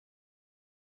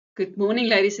Good morning,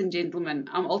 ladies and gentlemen.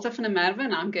 I'm Alta van der Merwe,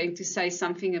 and I'm going to say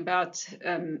something about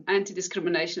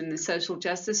anti-discrimination in the Social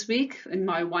Justice Week in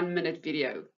my 1-minute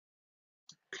video.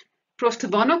 Prof.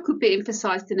 Tabana Coupe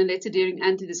emphasized in a letter during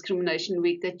Anti-Discrimination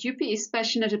Week that UP is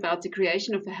passionate about the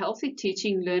creation of a healthy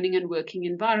teaching, learning and working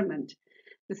environment.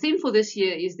 The theme for this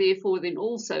year is therefore then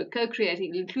also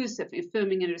co-creating inclusive,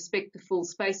 affirming and respectful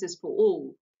spaces for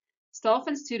all. Staff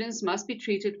and students must be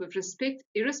treated with respect,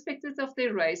 irrespective of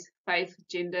their race, faith,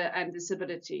 gender, and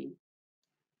disability.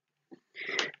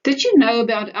 Did you know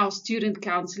about our student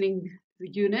counselling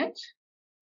unit?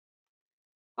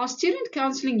 Our student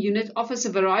counselling unit offers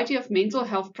a variety of mental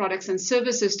health products and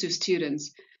services to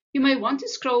students. You may want to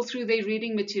scroll through their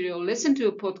reading material, listen to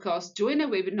a podcast, join a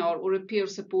webinar, or a peer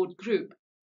support group.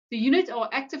 The unit are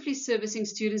actively servicing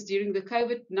students during the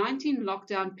COVID-19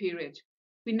 lockdown period.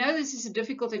 We know this is a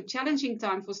difficult and challenging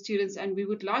time for students, and we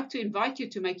would like to invite you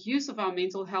to make use of our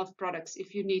mental health products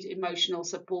if you need emotional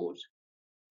support.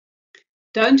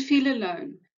 Don't feel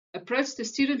alone. Approach the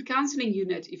Student Counselling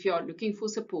Unit if you are looking for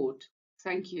support.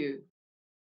 Thank you.